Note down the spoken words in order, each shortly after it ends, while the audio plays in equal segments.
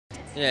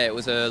Yeah, it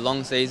was a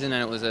long season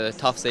and it was a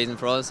tough season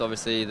for us.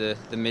 Obviously, the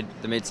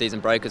mid-season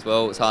break as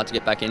well. It was hard to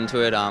get back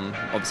into it.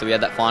 Obviously, we had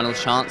that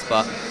finals chance,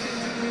 but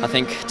I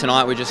think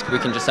tonight we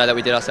can just say that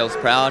we did ourselves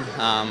proud.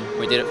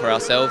 We did it for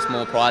ourselves,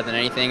 more pride than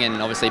anything,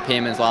 and obviously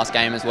Pearman's last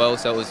game as well.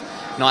 So it was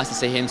nice to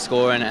see him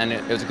score, and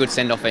it was a good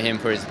send-off for him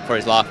for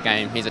his last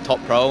game. He's a top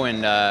pro,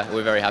 and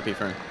we're very happy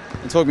for him.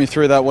 And talk me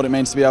through that, what it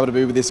means to be able to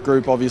be with this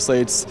group. Obviously,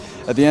 it's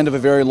at the end of a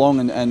very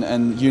long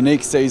and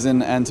unique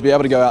season, and to be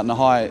able to go out in a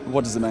high,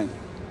 what does it mean?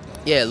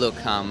 Yeah, look,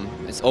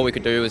 it's all we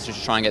could do was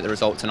just try and get the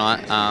result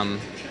tonight.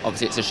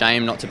 Obviously, it's a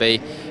shame not to be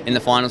in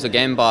the finals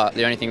again, but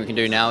the only thing we can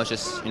do now is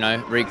just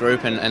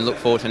regroup and look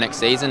forward to next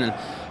season, and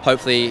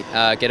hopefully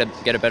get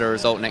a better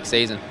result next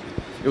season.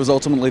 It was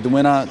ultimately the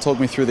winner. Talk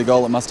me through the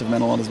goal. It must have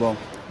meant a lot as well.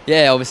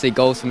 Yeah, obviously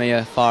goals for me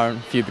are far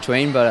and few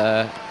between,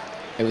 but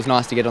it was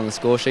nice to get on the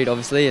score sheet,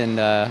 obviously, and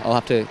I'll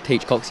have to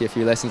teach Coxie a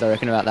few lessons, I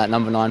reckon, about that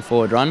number 9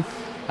 forward run.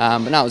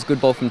 But no, it was a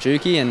good ball from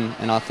Juki,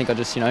 and I think I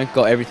just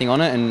got everything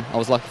on it, and I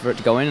was lucky for it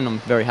to go in, and I'm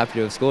very happy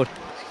to have scored.